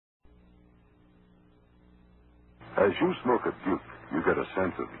As you smoke a Duke, you get a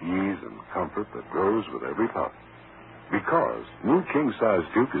sense of ease and comfort that grows with every puff. Because new king-size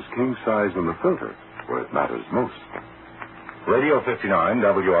Duke is king-size in the filter, where it matters most. Radio 59,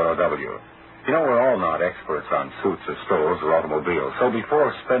 WROW. You know, we're all not experts on suits or stoves or automobiles, so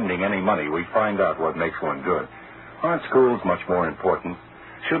before spending any money, we find out what makes one good. Aren't schools much more important?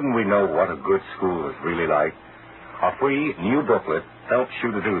 Shouldn't we know what a good school is really like? A free new booklet helps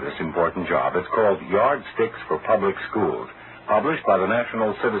you to do this important job. It's called Yardsticks for Public Schools, published by the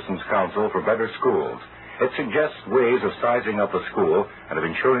National Citizens Council for Better Schools. It suggests ways of sizing up a school and of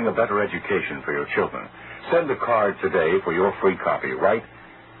ensuring a better education for your children. Send a card today for your free copy. Write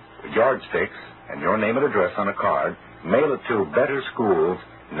Yardsticks and your name and address on a card. Mail it to Better Schools,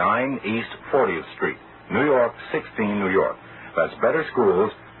 9 East 40th Street, New York, 16, New York. That's Better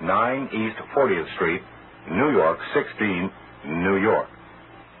Schools, 9 East 40th Street, New York, 16, New York.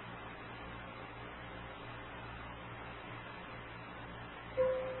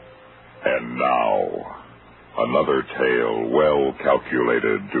 And now, another tale well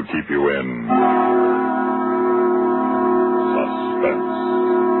calculated to keep you in suspense.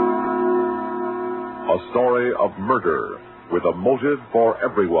 A story of murder with a motive for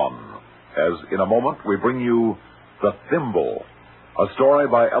everyone. As in a moment we bring you The Thimble, a story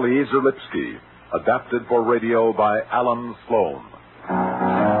by Eliezer Lipsky, adapted for radio by Alan Sloan.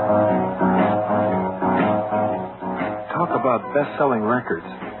 Talk about best-selling records.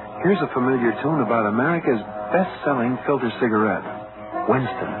 Here's a familiar tune about America's best-selling filter cigarette,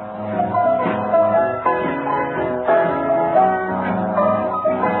 Winston.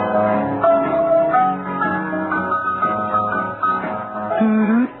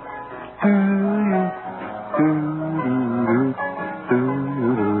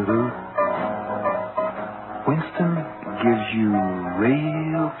 Winston gives you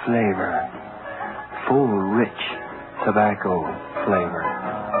real flavor, full, rich tobacco flavor.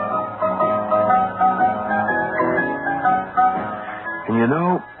 And you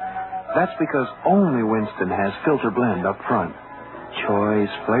know, that's because only Winston has filter blend up front. Choice,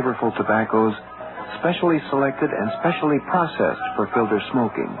 flavorful tobaccos, specially selected and specially processed for filter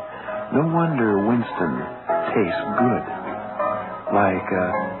smoking. No wonder Winston tastes good, like a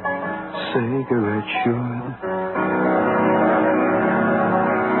cigarette should.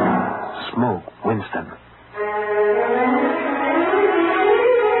 Smoke Winston.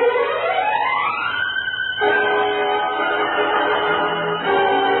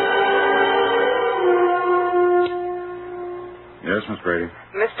 Yes, Miss Brady.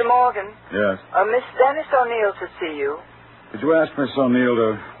 Mr. Morgan? Yes. Miss Dennis O'Neill to see you. Did you ask Miss O'Neill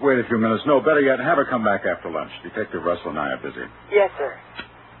to wait a few minutes? No, better yet, have her come back after lunch. Detective Russell and I are busy. Yes, sir.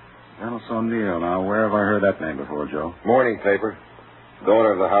 Dennis O'Neill. Now, where have I heard that name before, Joe? Morning paper.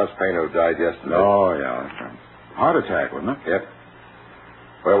 Daughter of the house painter who died yesterday. Oh, yeah, that's right. Heart attack, wasn't it? Yep.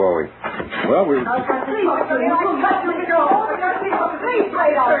 Where were we? Well, we... Please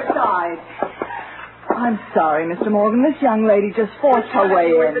wait on her side. I'm sorry, Mr. Morgan. This young lady just forced her way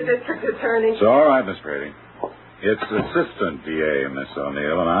in. The district attorney. It's all right, Miss Brady. It's Assistant DA, Miss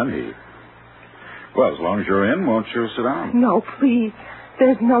O'Neill, and I'm he. Well, as long as you're in, won't you sit down? No, please.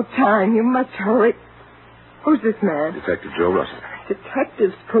 There's no time. You must hurry. Who's this man? Detective Joe Russell.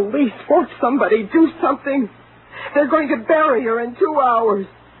 Detectives, police, won't somebody do something? They're going to bury her in 2 hours.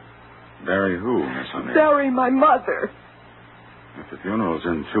 Bury who, Miss O'Neill? Bury my mother. If the funeral's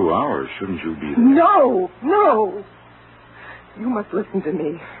in 2 hours, shouldn't you be there? No. You must listen to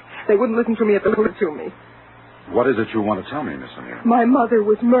me. They wouldn't listen to me if they listened to me. What is it you want to tell me, Miss O'Neill? My mother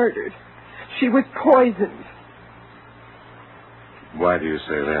was murdered. She was poisoned. Why do you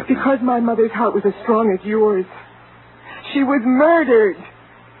say that? Because my mother's heart was as strong as yours. She was murdered.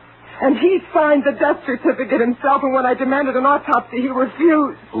 And he signed the death certificate himself, and when I demanded an autopsy, he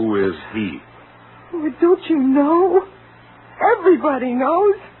refused. Who is he? Oh, don't you know? Everybody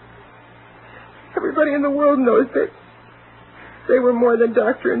knows. Everybody in the world knows that they were more than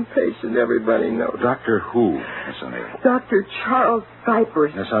doctor and patient. Everybody knows. Doctor who, Miss O'Neill? Dr. Charles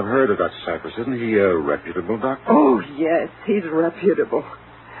Cypress. Yes, I've heard of Dr. Cypress. Isn't he a reputable doctor? Oh, yes, he's reputable.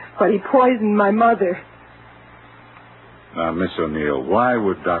 But he poisoned my mother. Now, Miss O'Neill, why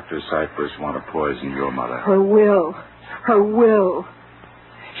would Dr. Cypress want to poison your mother? Her will.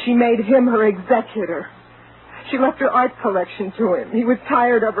 She made him her executor. She left her art collection to him. He was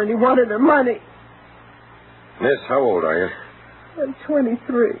tired of her and he wanted her money. Miss, how old are you? I'm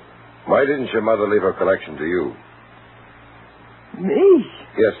 23. Why didn't your mother leave her collection to you? Me?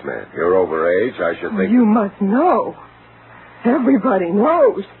 Yes, ma'am. You're over age. I should think... You must know. Everybody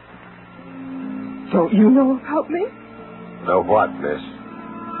knows. Don't you know about me? Know what, miss?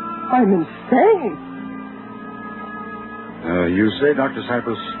 I'm insane. You say Dr.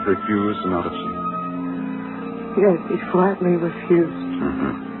 Cypress refused an autopsy? Yes, he flatly refused.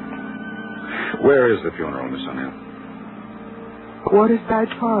 Mm-hmm. Where is the funeral, Miss O'Neill? Waterside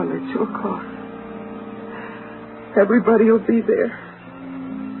Parlor, 2 o'clock. Everybody will be there.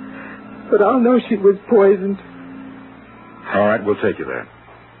 But I'll know she was poisoned. All right, we'll take you there.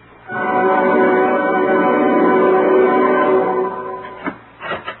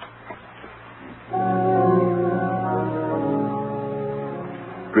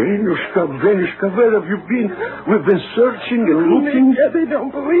 Venushka, where have you been? We've been searching and looking. They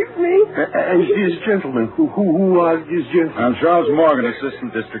don't believe me. And these gentlemen, who are these gentlemen? I'm Charles Morgan,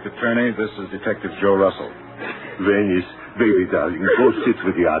 Assistant District Attorney. This is Detective Joe Russell. Venice, baby darling, go sit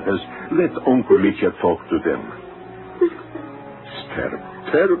with the others. Let Uncle Mitya talk to them. It's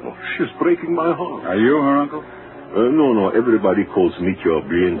terrible, terrible. She's breaking my heart. Are you her uncle? No. Everybody calls Mitya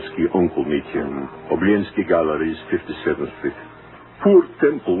Obliensky Uncle Mitya. Obliensky Galleries, 57th Street. Poor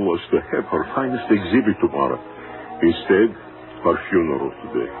Temple was to have her finest exhibit tomorrow. Instead, her funeral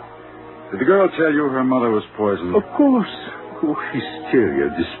today. Did the girl tell you her mother was poisoned? Of course. Oh, hysteria,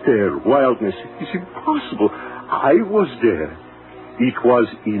 despair, wildness. It's impossible. I was there. It was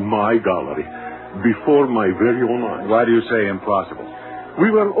in my gallery, before my very own eyes. Why do you say impossible? We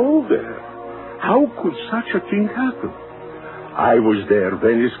were all there. How could such a thing happen? I was there,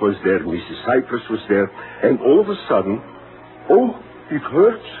 Venice was there, Mrs. Cypress was there, and all of a sudden, it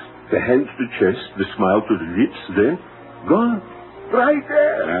hurts. The hand to the chest, the smile to the lips, then gone. Right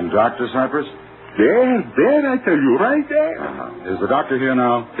there. And Dr. Cypress? There, I tell you, right there. Is the doctor here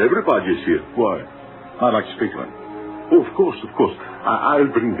now? Everybody's here. Why? I'd like to speak to him. Oh, of course. I'll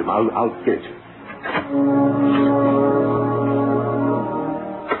bring them. I'll get you.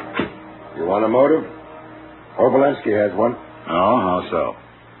 You want a motive? Obolensky has one. Oh, how so?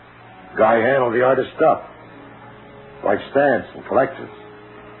 Guy handled the artist's stuff. Like stamps and collectors.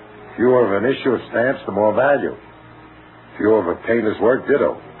 Fewer of an issue of stamps, the more value. Fewer of a painter's work,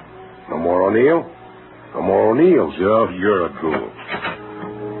 ditto. No more O'Neill, no more O'Neills. Joe, you're a ghoul.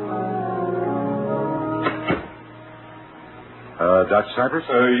 Dr. Cypress?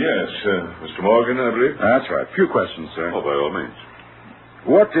 Yes. Mr. Morgan, I believe? That's right. A few questions, sir. Oh, by all means.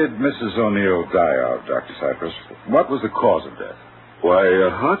 What did Mrs. O'Neill die of, Dr. Cypress? What was the cause of death? Why,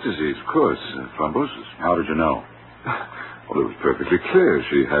 heart disease, of course. Thrombosis. How did you know? Well, it was perfectly clear.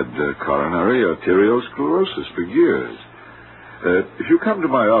 She had coronary arteriosclerosis for years. If you come to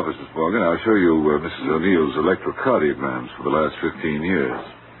my office, Mr. Morgan, I'll show you Mrs. O'Neill's electrocardiograms for the last 15 years.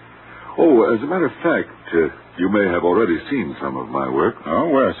 Oh, as a matter of fact, you may have already seen some of my work. Oh,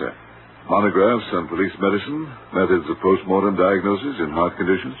 where, sir? Monographs on police medicine, methods of postmortem diagnosis in heart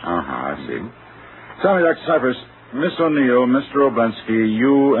conditions. I see. Tell me, Dr. Cypress, Miss O'Neill, Mr. Oblensky,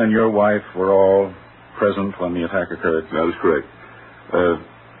 you and your wife were all present when the attack occurred? That is correct.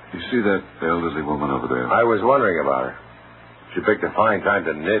 You see that elderly woman over there? I was wondering about her. She picked a fine time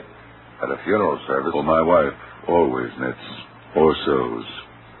to knit at a funeral service. Well, my wife always knits, or sews,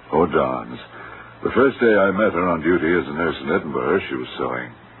 or darns. The first day I met her on duty as a nurse in Edinburgh, she was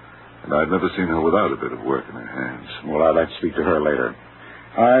sewing. And I'd never seen her without a bit of work in her hands. Well, I'd like to speak to her later.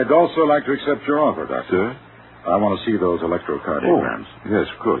 I'd also like to accept your offer, Doctor. Sir? I want to see those electrocardiograms. Oh, yes,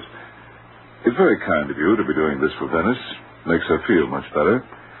 of course. It's very kind of you to be doing this for Venice. Makes her feel much better.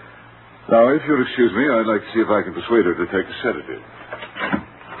 Now, if you'll excuse me, I'd like to see if I can persuade her to take a sedative.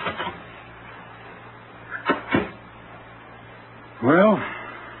 Well,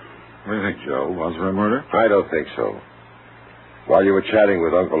 what do you think, Joe? Was there a murder? I don't think so. While you were chatting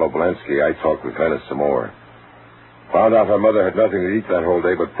with Uncle Obolensky, I talked with Venice some more. Found out her mother had nothing to eat that whole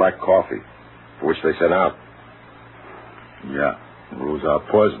day but black coffee, for which they sent out. Yeah, rules out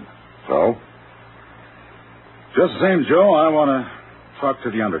poison. So? Just the same, Joe, I want to talk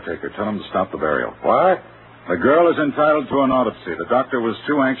to the undertaker. Tell him to stop the burial. What? The girl is entitled to an autopsy. The doctor was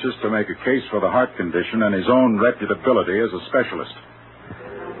too anxious to make a case for the heart condition and his own reputability as a specialist.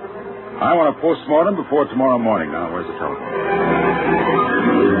 I want a postmortem before tomorrow morning. Now, where's the telephone?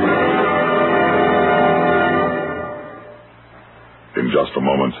 In just a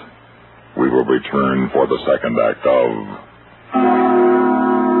moment, we will return for the second act of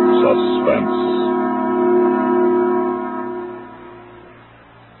Suspense.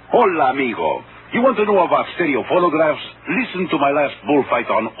 Hola, amigo. You want to know about stereo phonographs? Listen to my last bullfight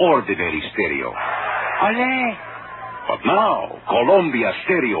on ordinary stereo. Ale. But now, Columbia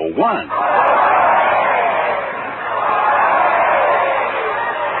Stereo 1.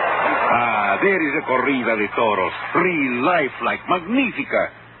 There is a corrida de toros, real lifelike, magnifica.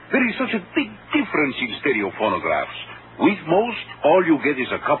 There is such a big difference in stereo phonographs. With most, all you get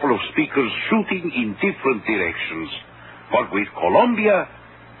is a couple of speakers shooting in different directions. But with Columbia,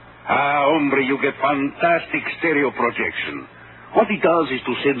 hombre, you get fantastic stereo projection. What it does is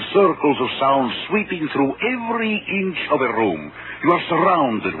to send circles of sound sweeping through every inch of a room. You are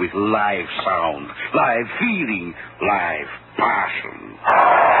surrounded with live sound, live feeling, live passion.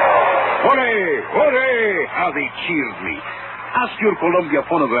 Hooray! Hooray! How they cheered me. Ask your Columbia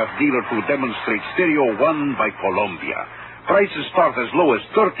phonograph dealer to demonstrate Stereo 1 by Columbia. Prices start as low as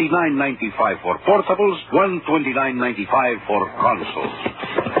 $39.95 for portables, $129.95 for consoles.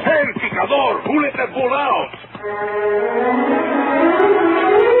 Hey, Picador! Who let that bull out?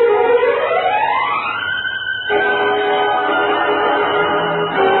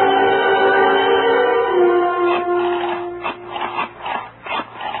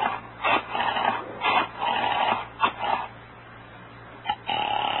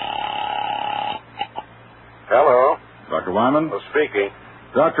 Hello. Dr. Wyman? Speaking.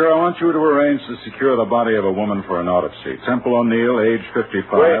 Doctor, I want you to arrange to secure the body of a woman for an autopsy. Temple O'Neill, age 55.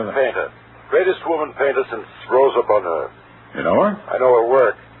 Great painter. Greatest woman painter since Rosa Bonheur. You know her? I know her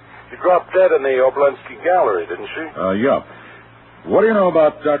work. She dropped dead in the Oblensky Gallery, didn't she? Yeah. What do you know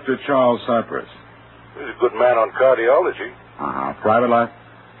about Dr. Charles Cypress? He's a good man on cardiology. Private life?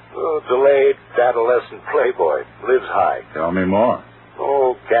 Delayed adolescent playboy. Lives high. Tell me more.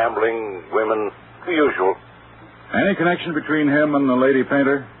 Oh, gambling, women, the usual. Any connection between him and the lady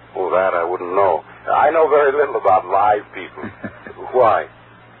painter? Oh, that I wouldn't know. I know very little about live people. Why?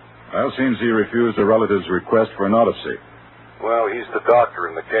 Well, seems he refused a relative's request for an autopsy. Well, he's the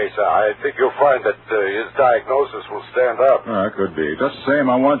doctor in the case. I think you'll find that his diagnosis will stand up. Could be. Just the same,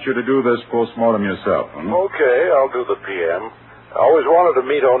 I want you to do this postmortem yourself. Okay, I'll do the PM. I always wanted to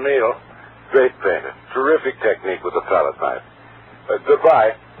meet O'Neill. Great painter. Terrific technique with the palette knife.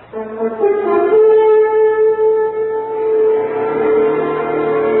 Goodbye.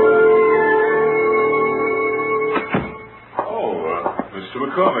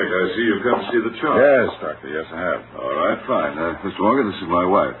 McCormick, I see you've come to see the child. Yes, Doctor. Yes, I have. All right, fine. Mr. Morgan, this is my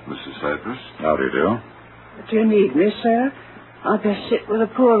wife, Mrs. Cypress. How do you do? Do you need me, sir? I'll just sit with the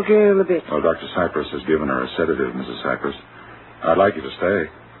poor girl a bit. Oh, Dr. Cypress has given her a sedative, Mrs. Cypress. I'd like you to stay.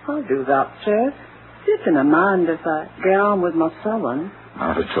 I'll do that, sir. Just in a mind if I get on with my sewing.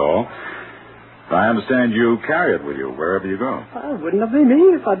 Not at all. I understand you carry it with you wherever you go. Well, wouldn't have been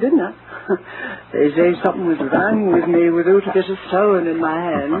me if I didn't. They say something was wrong with me without a bit of sewing in my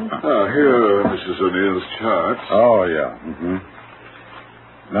hand. Here are Mrs. O'Neill's charts. Oh, yeah. Mm-hmm.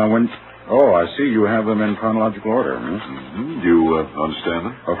 Now, I see you have them in chronological order. Mm-hmm. Do you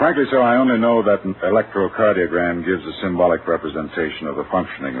understand them? Well, frankly, sir, I only know that an electrocardiogram gives a symbolic representation of the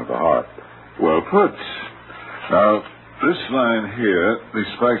functioning of the heart. Well put. Now, this line here, the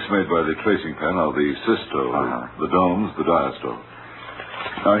spikes made by the tracing pen are the systole, the domes, the diastole.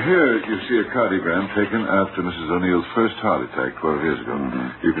 Now, here you see a cardiogram taken after Mrs. O'Neill's first heart attack 12 years ago.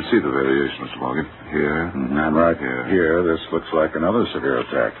 Mm-hmm. You can see the variation, Mr. Morgan. Here. Mm-hmm. I'm right here. Here, this looks like another severe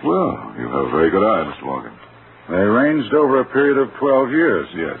attack. Well, you have a very good eye, Mr. Morgan. They ranged over a period of 12 years.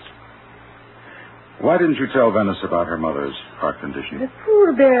 Yes. Why didn't you tell Venice about her mother's heart condition? The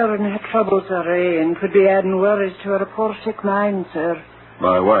poor bairn had troubles and could be adding worries to her poor sick mind, sir.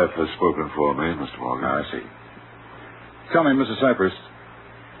 My wife has spoken for me, Mr. Morgan. I see. Tell me, Mrs. Cypress,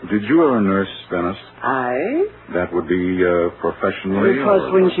 did you ever nurse Venice? I? That would be professionally? It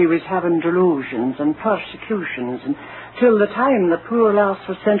was when she was having delusions and persecutions, and till the time the poor lass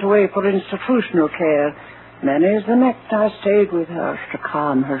was sent away for institutional care. Many is the night I stayed with her to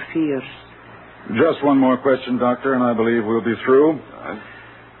calm her fears. Just one more question, Doctor, and I believe we'll be through.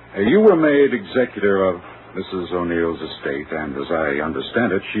 You were made executor of Mrs. O'Neill's estate, and as I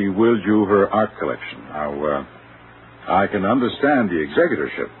understand it, she willed you her art collection. Now, I can understand the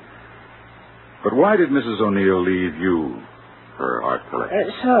executorship, but why did Mrs. O'Neill leave you her art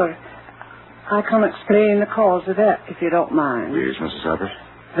collection? Sir, I can explain the cause of that, if you don't mind. Please, Mrs. Cypress.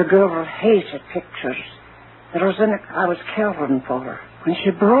 The girl hated pictures. It was in it I was caring for her when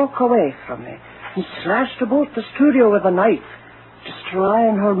she broke away from me and slashed about the studio with a knife,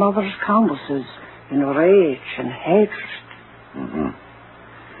 destroying her mother's canvases in rage and hatred. Mm-hmm.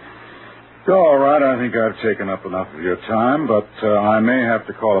 All right, I think I've taken up enough of your time, but I may have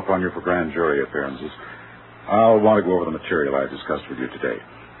to call upon you for grand jury appearances. I'll want to go over the material I discussed with you today.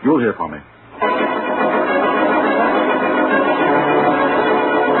 You'll hear from me.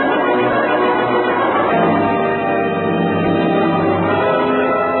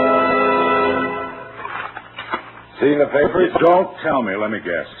 Seen the papers? Don't tell me. Let me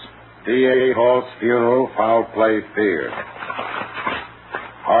guess. D.A. false funeral, foul play fear.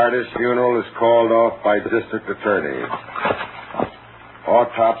 Artist funeral is called off by district attorney.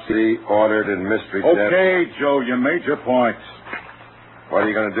 Autopsy ordered and mystery death. Okay, Joe, you made your point. What are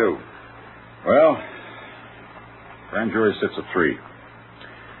you going to do? Well, grand jury sits at 3.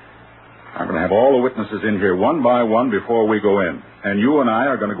 I'm going to have all the witnesses in here one by one before we go in. And you and I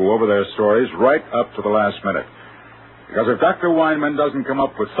are going to go over their stories right up to the last minute. Because if Dr. Weinman doesn't come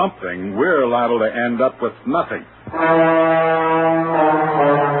up with something, we're liable to end up with nothing.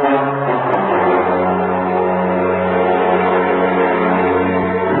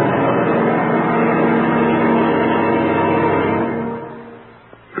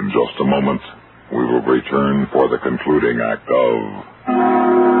 In just a moment, we will return for the concluding act of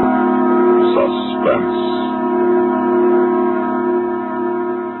Suspense.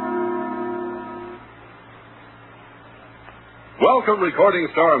 Welcome, recording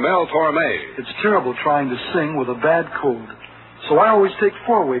star Mel Torme. It's terrible trying to sing with a bad cold. So I always take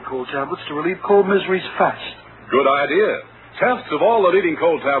 4-way cold tablets to relieve cold miseries fast. Good idea. Tests of all the leading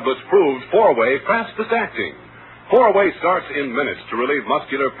cold tablets proved 4-way fastest acting. 4-way starts in minutes to relieve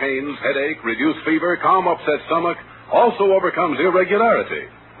muscular pains, headache, reduce fever, calm upset stomach, also overcomes irregularity.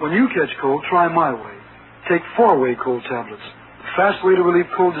 When you catch cold, try my way. Take 4-way cold tablets. The fast way to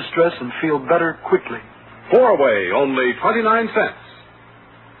relieve cold distress and feel better quickly. 4-way, only 29 cents.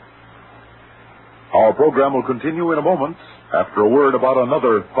 Our program will continue in a moment after a word about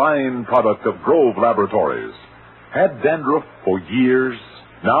another fine product of Grove Laboratories. Had dandruff for years?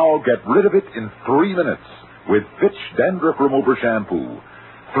 Now get rid of it in 3 minutes with Fitch Dandruff Remover Shampoo.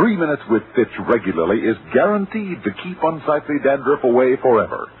 3 minutes with Fitch regularly is guaranteed to keep unsightly dandruff away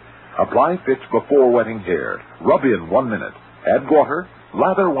forever. Apply Fitch before wetting hair. Rub in 1 minute. Add water.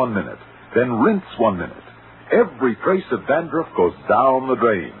 Lather 1 minute. Then rinse 1 minute. Every trace of dandruff goes down the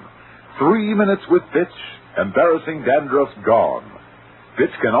drain. 3 minutes with Fitch, embarrassing dandruff's gone.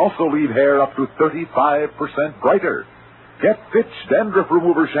 Fitch can also leave hair up to 35% brighter. Get Fitch Dandruff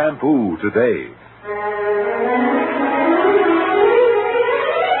Remover Shampoo today.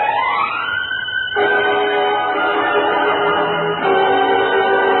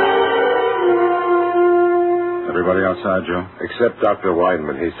 Everybody outside, Joe? Except Dr.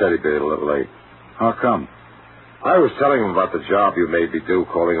 Weinman. He said he'd be a little late. How come? I was telling him about the job you made me do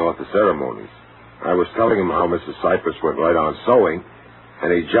calling off the ceremonies. I was telling him how Mrs. Cypress went right on sewing,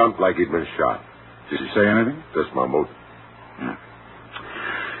 and he jumped like he'd been shot. Did he say anything? Just mumbled.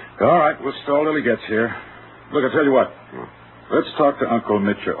 All right, we'll stall till he gets here. Look, I'll tell you what. Let's talk to Uncle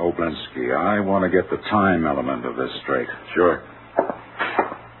Mitya Oblinsky. I want to get the time element of this straight. Sure.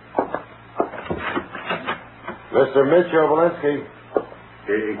 Mr. Mitya Oblinsky.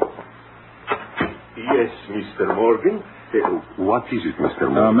 Yes, Mr. Morgan. What is it,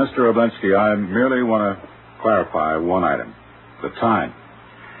 Mr. Morgan? Mr. Oblinsky, I merely want to clarify one item. The time.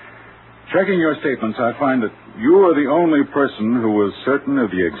 Checking your statements, I find that you are the only person who was certain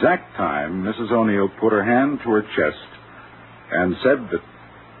of the exact time Mrs. O'Neill put her hand to her chest and said that...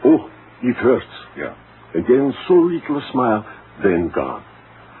 Oh, it hurts. Yeah. Again, so little a smile, then gone.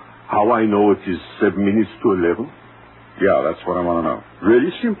 How I know it is 7 minutes to 11? Yeah, that's what I want to know.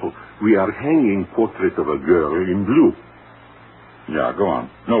 Very simple. We are hanging portrait of a girl in blue. Yeah, go on.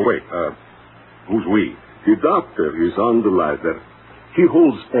 No, wait. Who's we? The doctor is on the ladder. He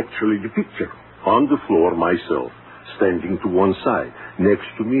holds actually the picture. On the floor, myself, standing to one side. Next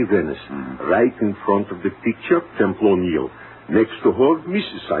to me, Venice. Right in front of the picture, Temple O'Neill. Next to her,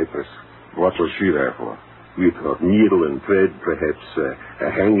 Mrs. Cypress. What was she there for? With her needle and thread, perhaps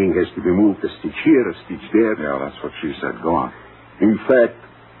a hanging has to be moved, a stitch here, a stitch there. Yeah, that's what she said. Go on. In fact,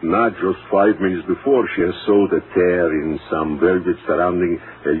 not just 5 minutes before, she has sewed a tear in some velvet surrounding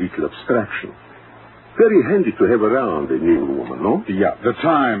a little abstraction. Very handy to have around, a needlewoman, no? Yeah, the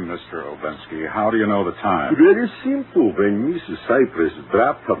time, Mr. Oblinsky. How do you know the time? Very simple. When Mrs. Cypress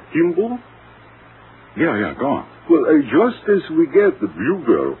dropped her thimble... Yeah, go on. Well, just as we get the blue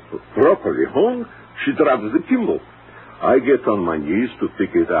girl properly hung, she drops the thimble. I get on my knees to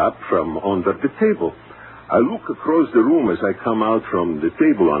pick it up from under the table. I look across the room as I come out from the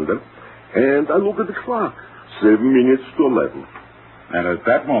table under, and I look at the clock. 7 minutes to 11. And at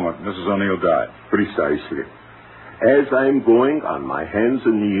that moment, Mrs. O'Neill died. Precisely. As I'm going on my hands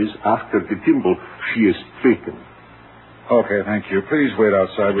and knees after the thimble, she is stricken. Okay, thank you. Please wait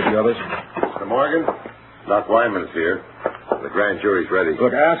outside with the others. Mr. Morgan, Doc Wyman's here. The grand jury's ready.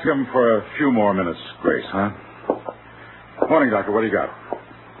 Look, ask him for a few more minutes, Grace, huh? Morning, Doctor. What do you got?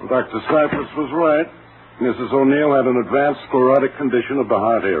 Dr. Cypress was right. Mrs. O'Neill had an advanced sclerotic condition of the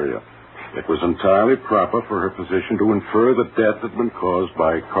heart area. It was entirely proper for her physician to infer that death had been caused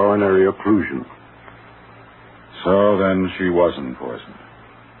by coronary occlusion. So then she wasn't poisoned.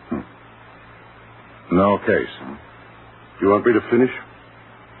 No case, huh? Do you want me to finish?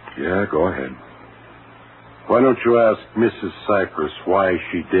 Yeah, go ahead. Why don't you ask Mrs. Cypress why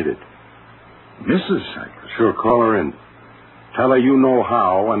she did it? Mrs. Cypress? Sure, call her in. Tell her you know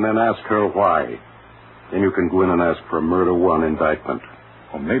how, and then ask her why. Then you can go in and ask for a murder one indictment.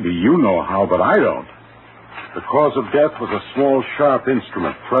 Well, maybe you know how, but I don't. The cause of death was a small, sharp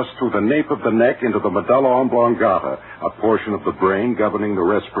instrument thrust through the nape of the neck into the medulla oblongata, a portion of the brain governing the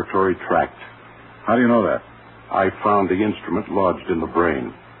respiratory tract. How do you know that? I found the instrument lodged in the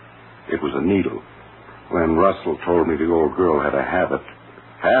brain. It was a needle. When Russell told me the old girl had a habit,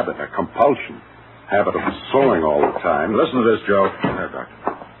 a compulsion, habit of sewing all the time. Listen to this, Joe. There,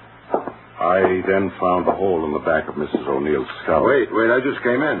 Doctor. I then found the hole in the back of Mrs. O'Neill's skull. Wait, I just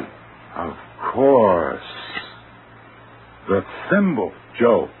came in. Of course. The thimble.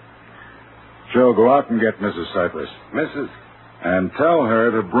 Joe, go out and get Mrs. Cypress. Mrs. And tell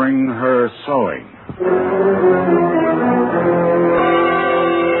her to bring her sewing.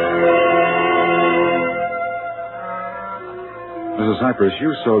 Mrs. Cypress,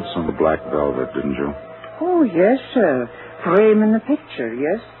 you sewed some of the black velvet, didn't you? Oh, yes, sir. Frame in the picture,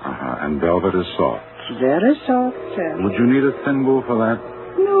 yes. And velvet is soft. Very soft, sir. Would you need a thimble for that?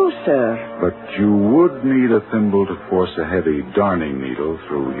 No, sir. But you would need a thimble to force a heavy darning needle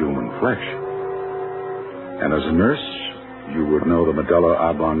through human flesh. And as a nurse, you would know the medulla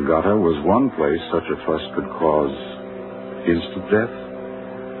oblongata was one place such a thrust could cause instant death.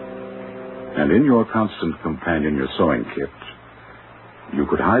 And in your constant companion, your sewing kit, you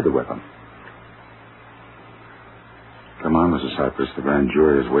could hide the weapon. Come on, Mrs. Cypress. The grand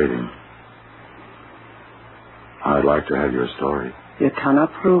jury is waiting. I'd like to have your story. You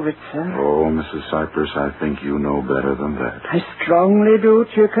cannot prove it, sir. Oh, Mrs. Cypress, I think you know better than that. I strongly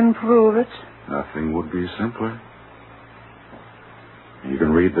doubt you can prove it. Nothing would be simpler. You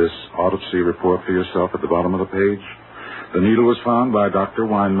can read this autopsy report for yourself at the bottom of the page. The needle was found by Dr.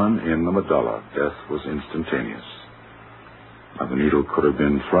 Weinman in the medulla. Death was instantaneous. Now, the needle could have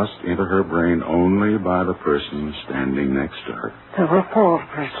been thrust into her brain only by the person standing next to her. There were 4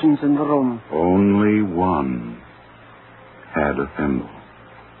 persons in the room. Only one had a thimble.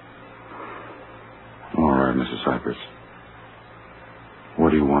 All right, Mrs. Cypress.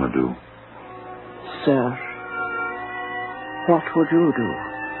 What do you want to do? Sir, what would you do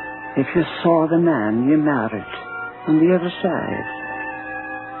if you saw the man you married on the other side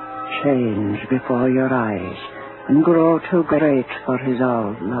change before your eyes and grow too great for his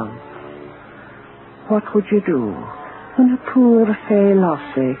old love? What would you do when a poor fay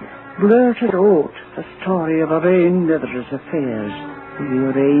lassie blurted out the story of her own mother's affairs with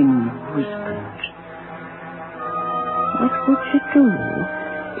your own husband? What would you do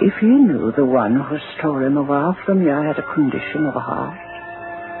if you knew the one who stole him away from you had a condition of the heart,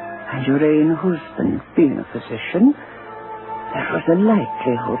 and your own husband being a physician, there was a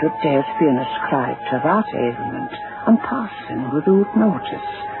likelihood of death being ascribed to that ailment and passing without notice,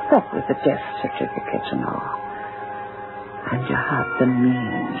 what with the death certificate and all. And you had the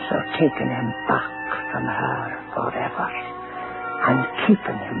means of taking him back from her forever and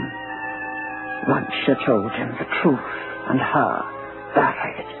keeping him once you told him the truth and her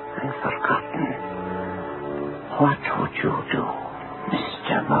buried and forgotten. What would you do,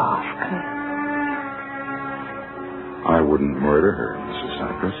 Mr. Morgan? I wouldn't murder her, Mrs.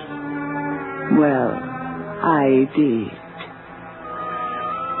 Cypress. Well, I did.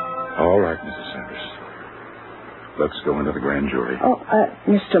 All right, Mrs. Cypress. Let's go into the grand jury. Oh,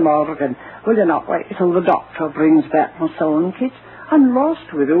 Mr. Morgan, will you not wait till the doctor brings back my sewing kit? I'm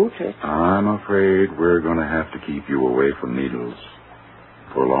lost without it. I'm afraid we're going to have to keep you away from needles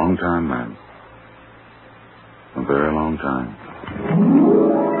for a long time, ma'am. A very long time.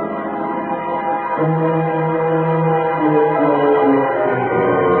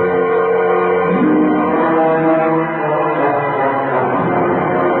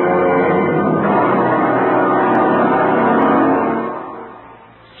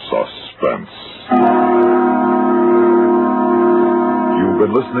 Suspense. You've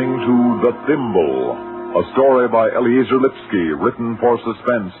been listening to The Thimble, a story by Eliezer Lipsky, written for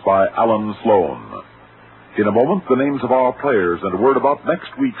Suspense by Alan Sloan. In a moment, the names of our players and a word about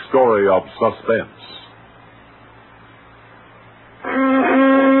next week's story of Suspense.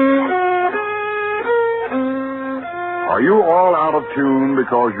 Are you all out of tune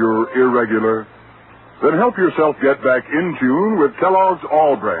because you're irregular? Then help yourself get back in tune with Kellogg's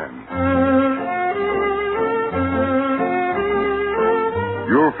All Brand.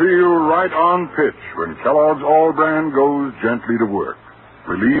 You'll feel right on pitch when Kellogg's All Brand goes gently to work.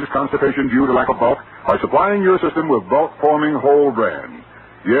 Relieves constipation due to lack of bulk by supplying your system with bulk-forming whole bran.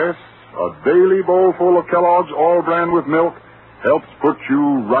 Yes, a daily bowl full of Kellogg's All Bran with milk helps put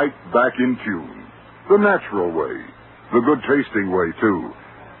you right back in tune. The natural way. The good tasting way, too.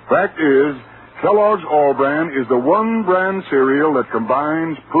 Fact is, Kellogg's All-Bran is the one brand cereal that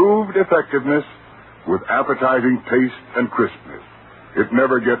combines proved effectiveness with appetizing taste and crispness. It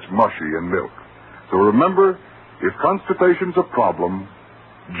never gets mushy in milk. So remember, if constipation's a problem,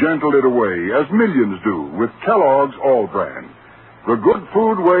 gentle it away, as millions do, with Kellogg's All-Bran. The good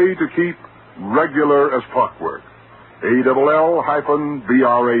food way to keep regular as clockwork. ALL-BRAN.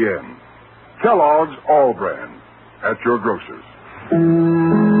 Kellogg's All-Bran. At your grocers.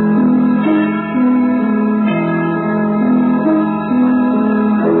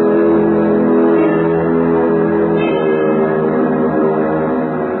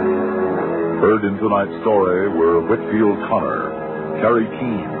 Heard in tonight's story were Whitfield Connor, Cary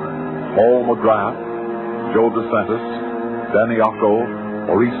Grant, Paul McGrath, Joe DeSantis, Danny Ocko,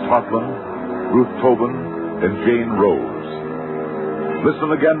 Maurice Tarplin, Ruth Tobin, and Jane Rose.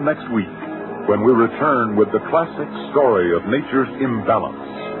 Listen again next week when we return with the classic story of nature's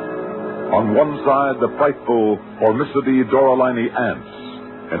imbalance. On one side, the frightful Ormicidae doralini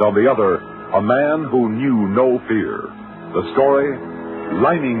ants, and on the other, a man who knew no fear. The story,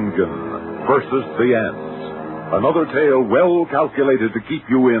 Leiningen versus the Ants. Another tale well calculated to keep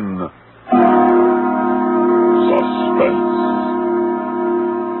you in suspense.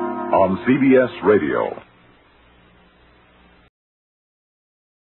 On CBS Radio.